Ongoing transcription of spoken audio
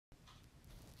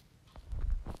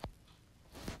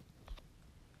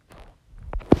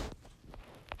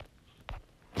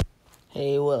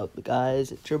Hey, what up,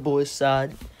 guys? It's your boy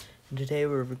Saad, and today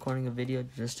we're recording a video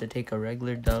just to take a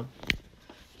regular dub.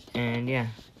 And yeah,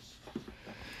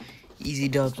 easy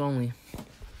dubs only.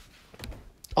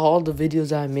 All the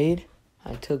videos I made,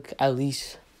 I took at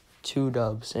least 2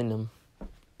 dubs in them.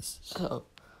 So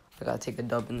I gotta take a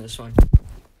dub in this one.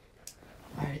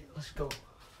 Alright, let's go.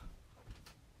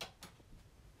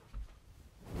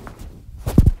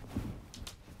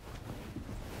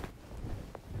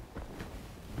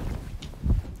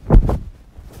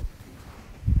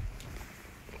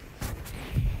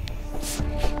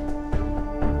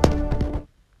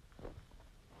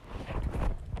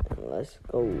 Let's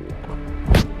go. One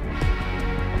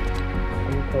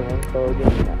call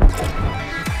again.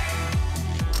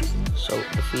 So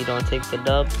if we don't take the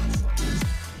dub,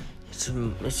 it's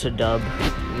a dub.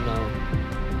 You know,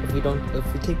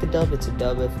 if we take the dub, it's a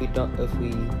dub. If we do,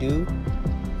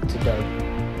 it's a dub.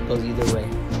 It goes either way.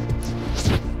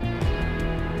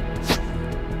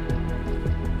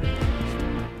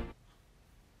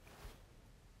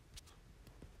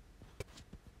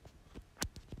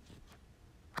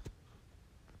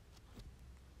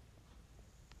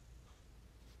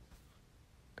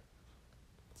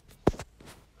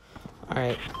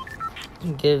 Alright,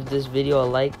 give this video a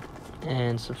like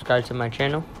and subscribe to my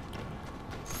channel.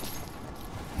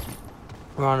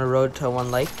 We're on the road to 1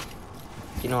 like,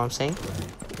 you know what I'm saying?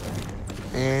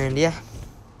 And yeah,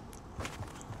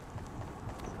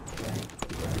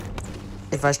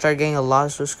 if I start getting a lot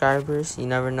of subscribers, you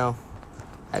never know,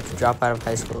 I could drop out of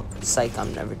high school. Psych,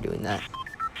 I'm never doing that.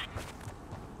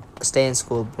 Stay in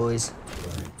school, boys.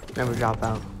 Never drop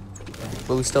out.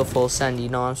 But we still full send, you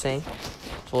know what I'm saying?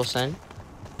 Full send.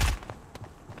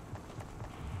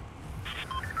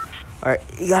 Alright,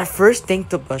 you gotta first thank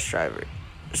the bus driver.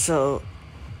 So,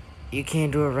 you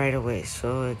can't do it right away.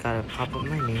 So, I gotta pop up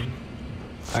my name.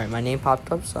 Alright, my name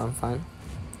popped up, so I'm fine.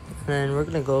 And then we're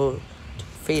gonna go to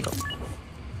Fatal.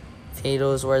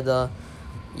 Fatal is where the,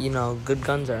 good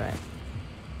guns are at.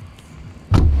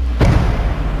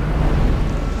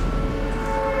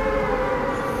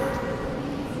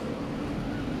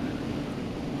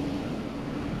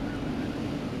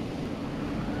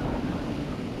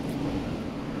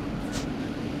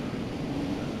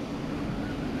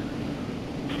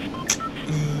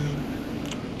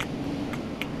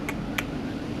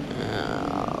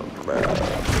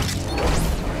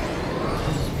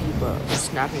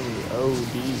 Snapping the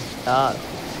OD, stop.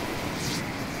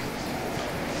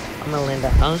 I'm gonna land the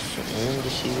house and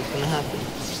just see what's gonna happen.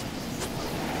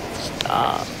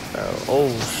 Stop, bro.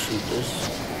 Oh shoot, this.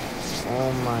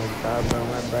 Oh my god, bro.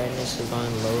 My brightness is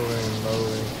going lower and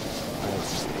lower.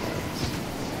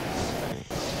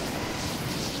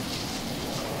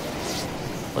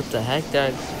 What the heck,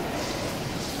 did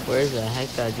where the heck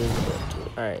did I just go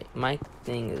to? Alright, my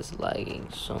thing is lagging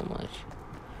so much.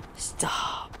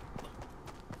 Stop.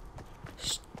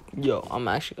 Yo, I'm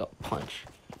actually gonna punch.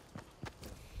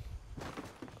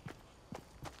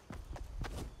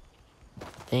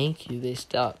 Thank you, they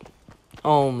stopped.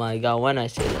 Oh my god, when I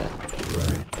say that.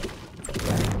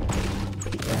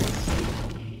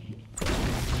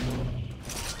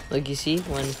 Like, you see,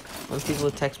 when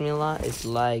people text me a lot, it's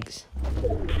lags.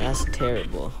 That's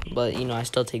terrible. But, I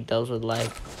still take dubs with lag.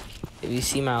 If you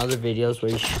see my other videos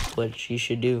what you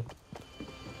should do,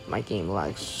 my game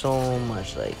lags so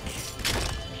much, like...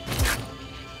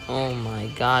 Oh my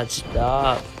god,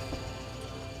 stop.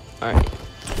 Alright.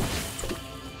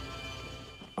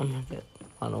 I'm gonna get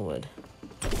a lot of wood.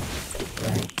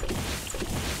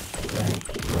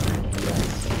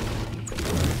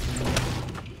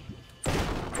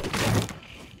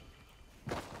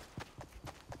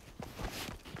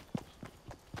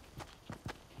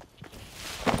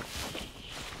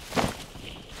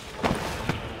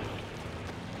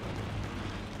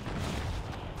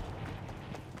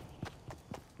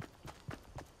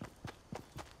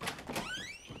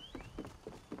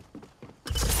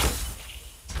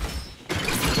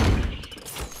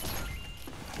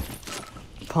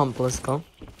 Pump, let's go.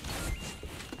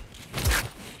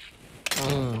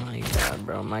 Oh my god,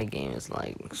 bro, my game is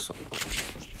lagging so much.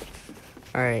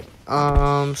 Alright,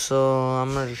 so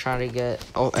I'm gonna try to get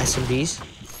SMGs.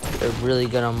 They're really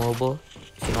good on mobile,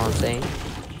 if you know what I'm saying.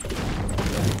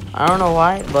 I don't know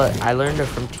why, but I learned it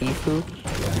from Tfue.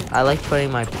 I like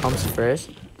putting my pumps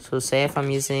first. So say if I'm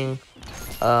using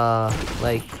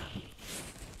like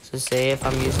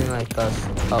a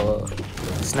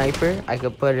sniper, I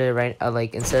could put it right,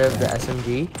 instead of the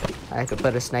SMG, I could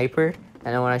put a sniper,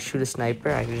 and then when I shoot a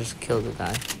sniper, I can just kill the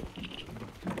guy.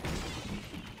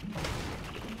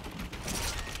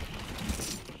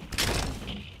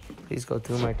 Please go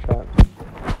through my trap.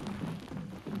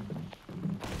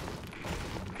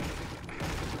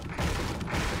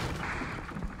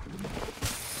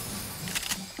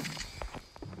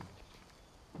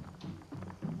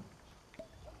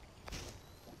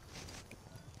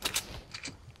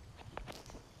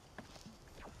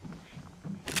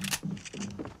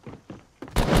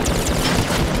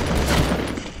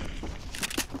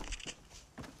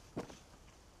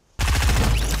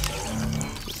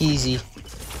 Easy.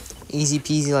 Easy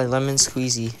peasy like lemon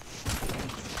squeezy.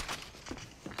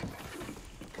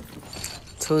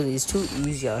 Totally, it's too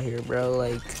easy out here, bro.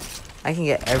 Like, I can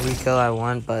get every kill I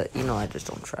want, but, you know, I just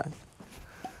don't try.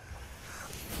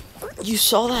 You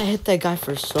saw that I hit that guy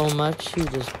for so much, he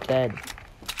was just dead.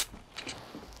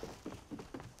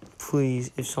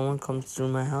 Please, if someone comes through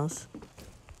my house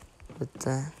with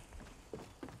that.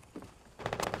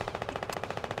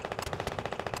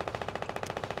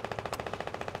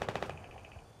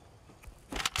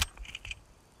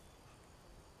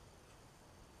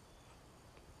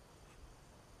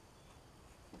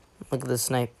 Look at the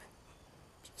snipe.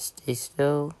 Just stay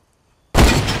still.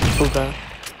 Hookah.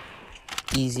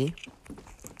 Easy.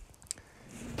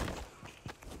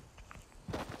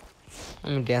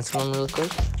 Let me dance on him real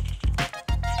quick.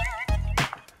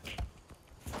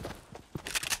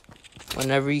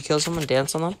 Whenever you kill someone,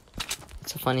 dance on them.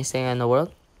 It's the funniest thing in the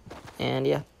world. And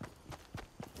yeah.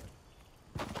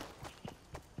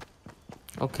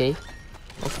 Okay.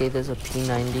 Okay, there's a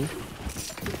P90.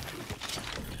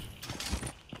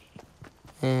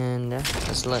 And yeah,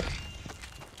 let's let.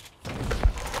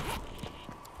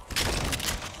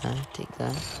 Take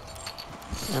that.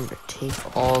 Remember,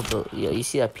 take all the. Yo, you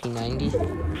see that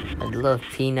P90? I love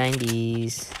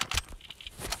P90s.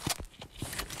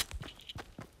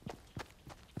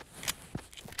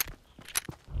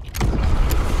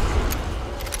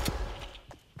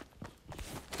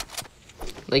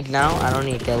 Like now, I don't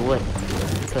need to get wood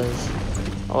because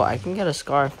I can get a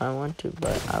scar if I want to,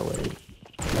 but I wouldn't.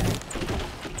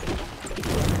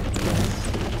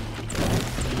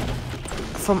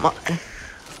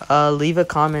 Leave a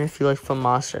comment if you like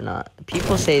FAMAS or not.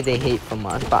 People say they hate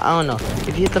FAMAS, but I don't know.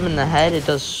 If you hit them in the head, it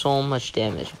does so much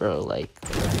damage, bro. Like,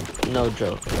 no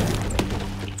joke.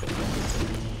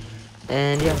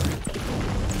 And yeah.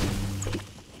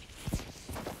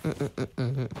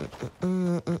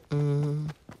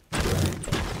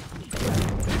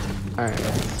 Alright.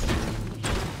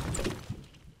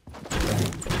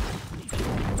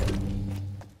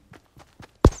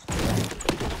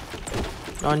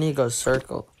 I need to go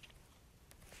circle.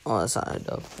 Oh, that's not a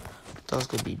dope. Those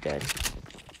could be dead.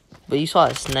 But you saw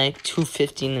a snipe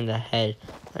 215 in the head.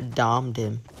 I domed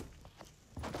him.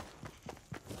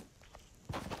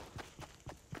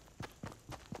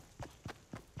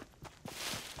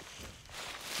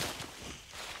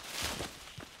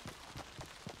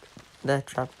 That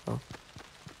trap though.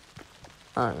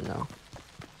 I don't know.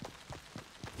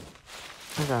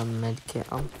 I got a med kit.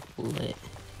 I'm lit.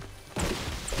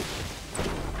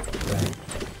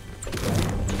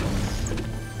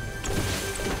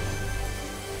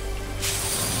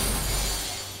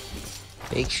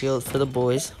 Big shield for the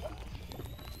boys.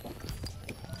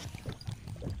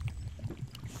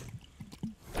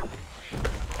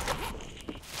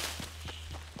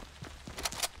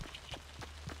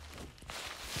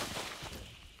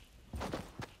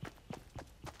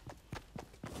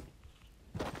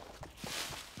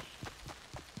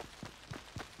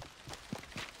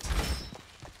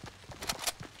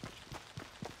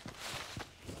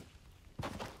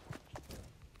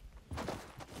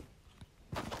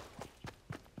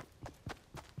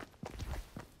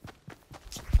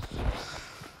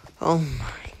 Oh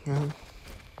my god.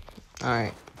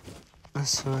 Alright.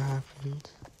 Let's see what happens.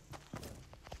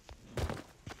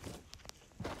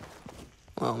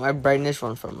 Well, my brightness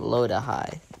went from low to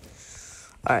high.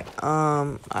 Alright,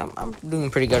 I'm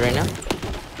doing pretty good right now.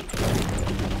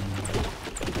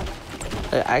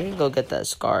 I can go get that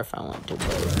scar if I want to,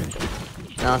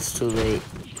 but now it's too late.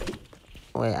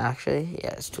 Wait, actually,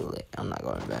 yeah, it's too late. I'm not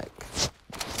going back.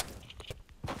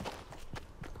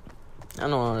 I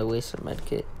don't want to waste a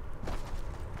medkit.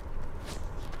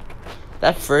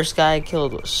 That first guy I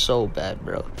killed was so bad,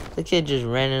 bro. The kid just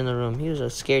ran in the room. He was a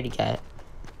scaredy cat.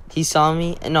 He saw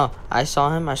me. No, I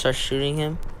saw him. I started shooting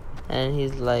him. And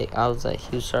he's like, I was like,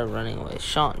 he started running away.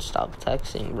 Sean, stop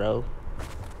texting, bro.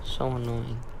 So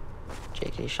annoying.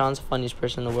 JK, Sean's the funniest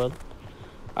person in the world.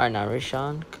 Alright, now, right,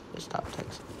 Sean? Stop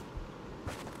texting.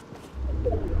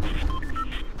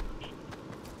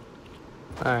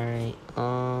 Alright,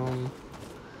 I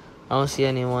don't see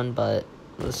anyone, but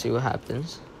let's see what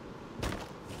happens.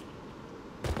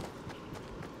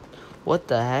 What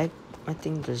the heck? My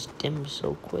thing just dimmed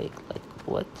so quick. Like,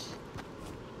 what?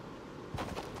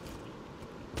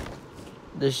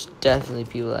 There's definitely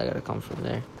people that gotta come from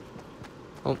there.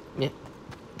 Oh, yeah.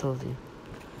 Told you.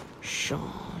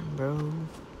 Sean, bro.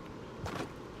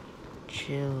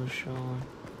 Chill, Sean.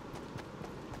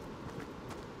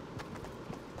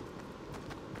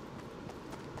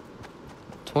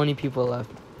 $20 people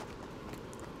left.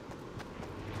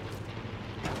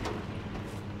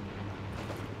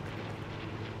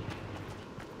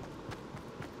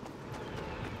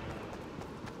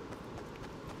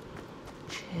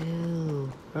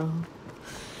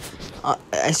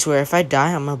 I swear, if I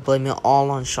die, I'm gonna blame it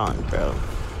all on Sean, bro.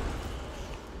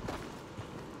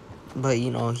 But,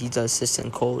 you know, he's the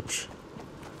assistant coach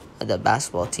of the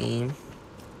basketball team.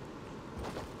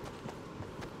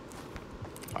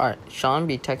 Alright, Sean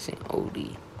be texting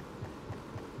OD.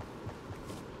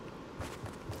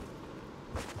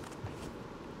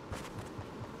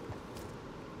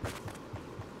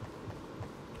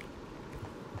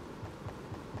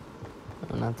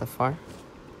 Oh, not that far.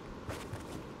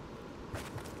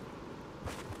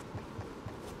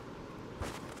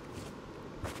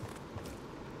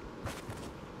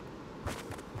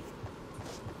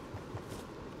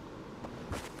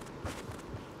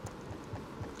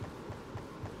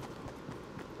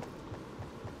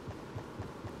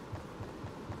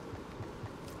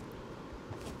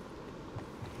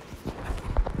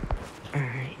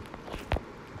 Alright.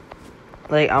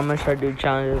 Like, I'm gonna start doing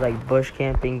challenges like bush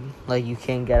camping. Like, you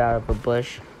can't get out of a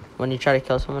bush. When you try to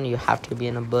kill someone, you have to be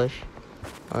in a bush.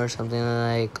 Or something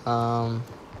like, oh,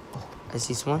 I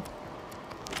see someone.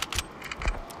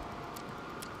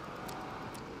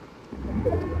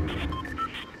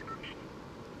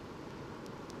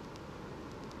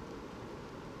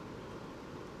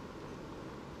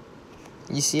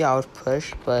 You see, I would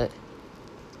push, but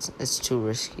it's too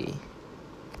risky.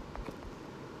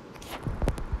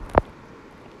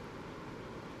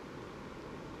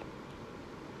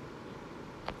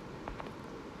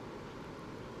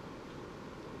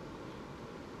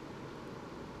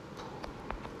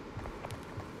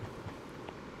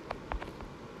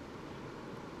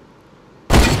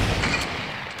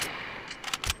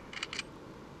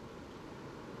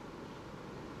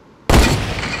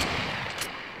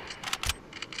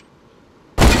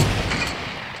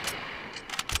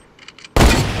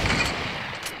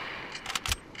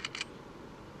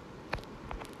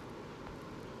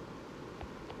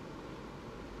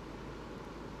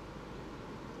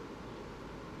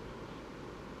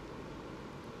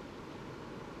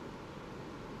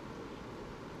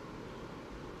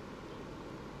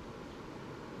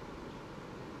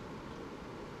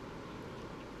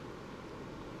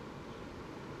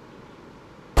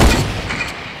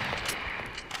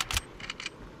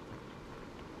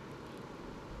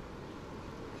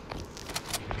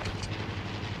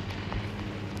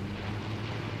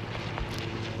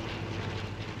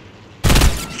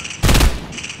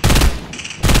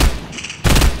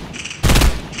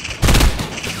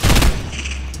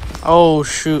 Oh,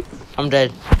 shoot. I'm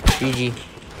dead. GG.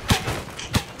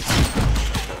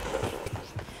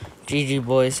 GG,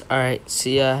 boys. Alright,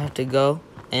 see ya. I have to go.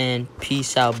 And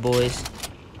peace out, boys.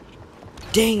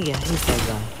 Dang it, I hate that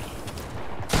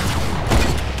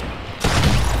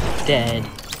guy. Dead.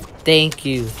 Thank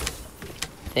you.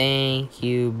 Thank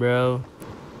you, bro.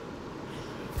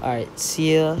 Alright,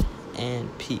 see ya.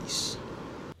 And peace.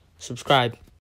 Subscribe.